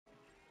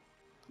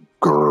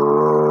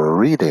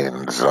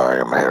Greetings, I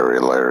am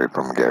Harry Larry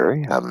from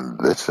Gary, and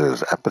this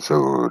is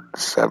episode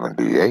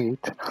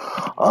 78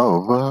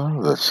 of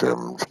The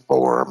Sims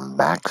 4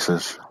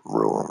 Maxis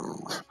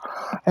Rooms.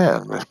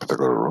 And this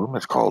particular room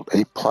is called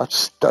A Plus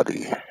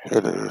Study.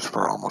 It is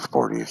for almost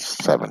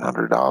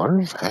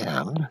 $4,700,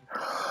 and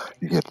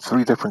you get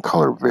 3 different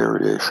color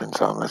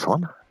variations on this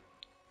one.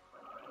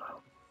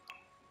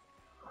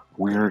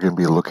 We are going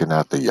to be looking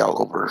at the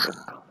yellow version.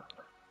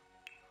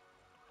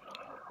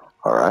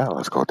 Alright,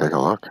 let's go take a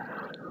look.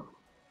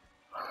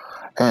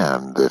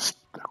 And this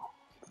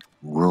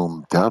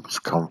room does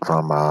come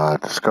from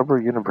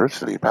Discovery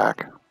University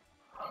pack.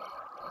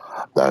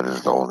 That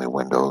is the only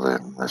window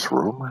in this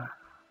room,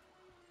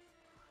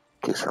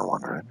 in case you're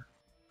wondering.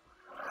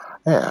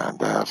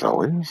 And as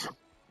always,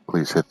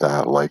 please hit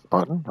that like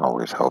button,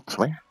 always helps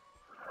me.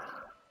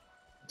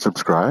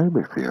 Subscribe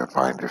if you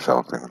find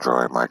yourself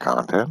enjoying my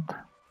content.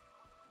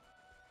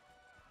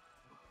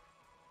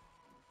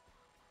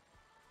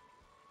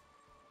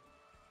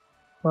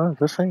 Well,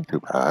 this ain't too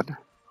bad.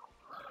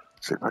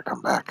 Let's see if I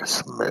come back a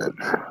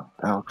smidge.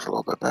 That looks a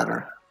little bit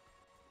better.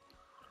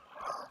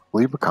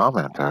 Leave a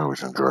comment. I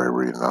always enjoy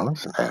reading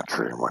those and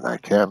answering when I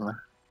can.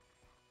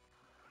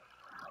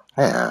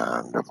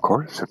 And, of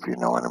course, if you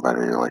know anybody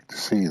who'd like to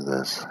see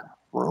this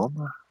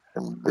room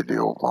in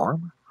video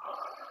form,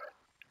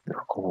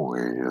 you're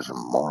always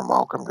more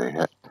welcome to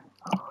hit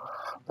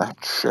that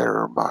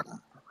share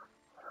button.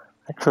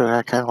 Actually,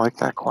 I kind of like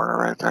that corner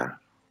right there.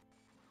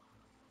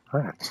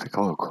 Alright, let's take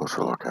a little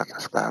closer look at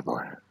this bad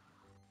boy.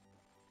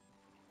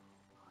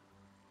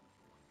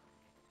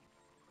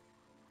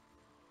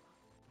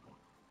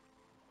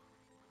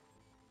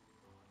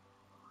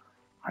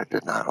 I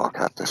did not look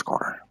at this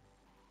corner.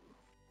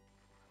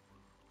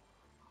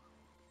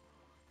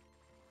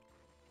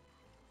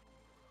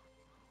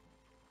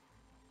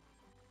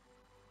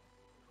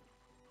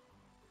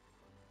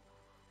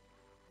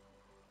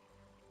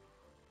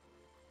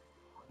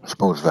 I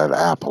suppose that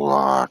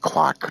Apple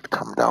clock could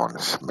come down a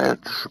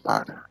smidge,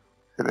 but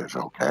it is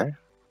okay.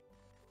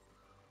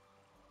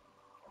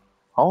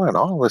 All in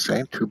all, this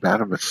ain't too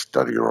bad of a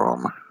study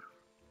room.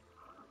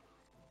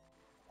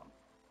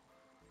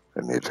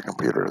 It needs a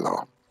computer,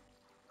 though.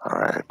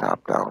 Alright,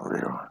 top-down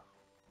view.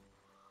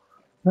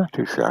 Not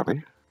too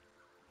shabby.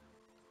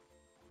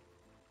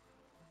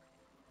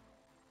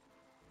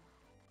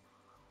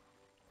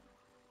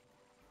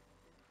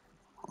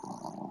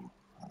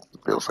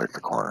 Feels like the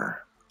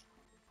corner.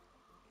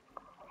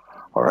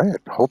 Alright,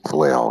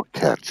 hopefully I'll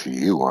catch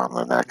you on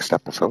the next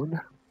episode.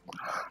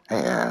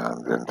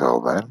 And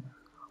until then,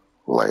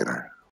 later.